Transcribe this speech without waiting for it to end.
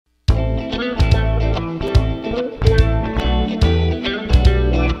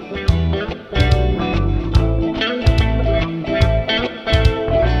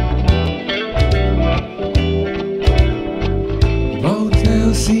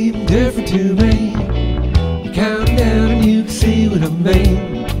seem different to me. You count down and you can see what I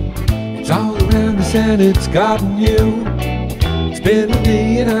mean. It's all around us and it's gotten you. It's been with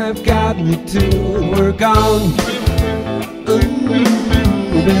me and I've gotten it too. And we're gone.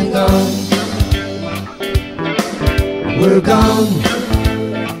 We've been gone. We're gone.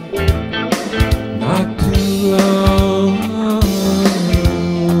 Not too long.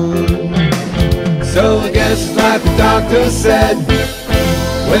 So I guess it's like the doctor said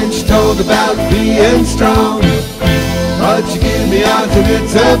when she told about being strong. But you give me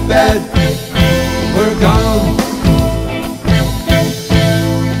alternates of bed. We're gone.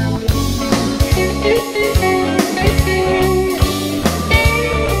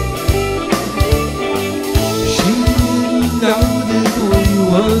 She didn't know that we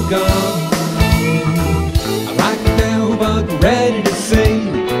were gone. I like it now, but I'm ready to see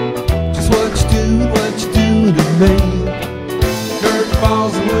just what you do to me. Curtain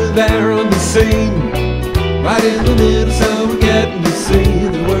falls and we're there on the scene, right in the middle, so we're getting to see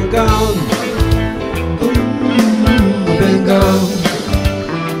that we're gone. Ooh, we've been gone.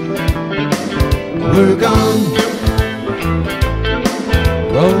 We're gone.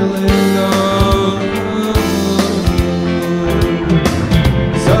 Rolling on.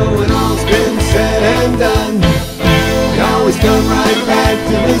 So when all's been said and done, we always come right back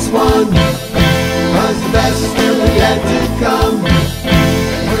to this one, 'cause the best is still yet to come.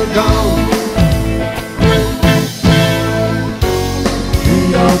 We're gone. New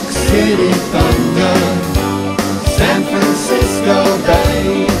York City thunder, San Francisco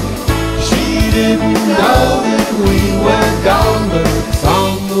Bay. She didn't know that we were gone, but it's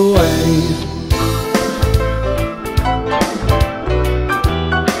on the way.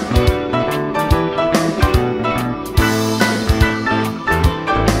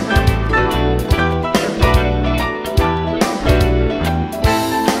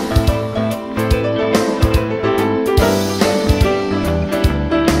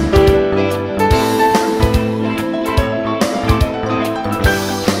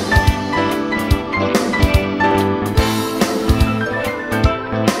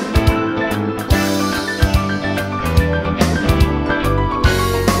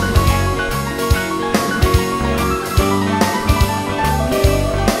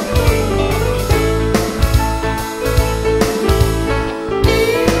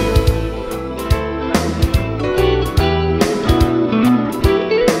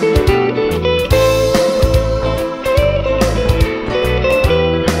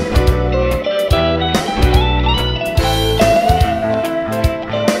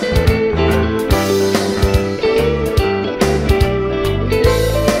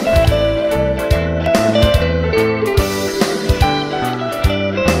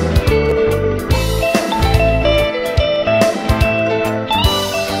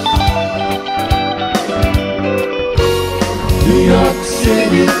 New York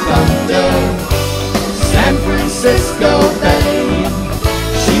City thunder, San Francisco Bay.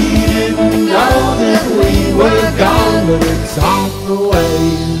 She didn't know that we were gone, but it's on the way.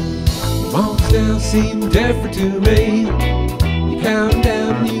 Mom's now seem different to me. You count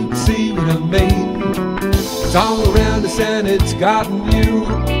down and you can see what I mean. It's all around us and it's gotten you.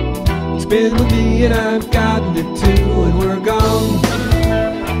 It's been with me and I've gotten it too, and we're gone.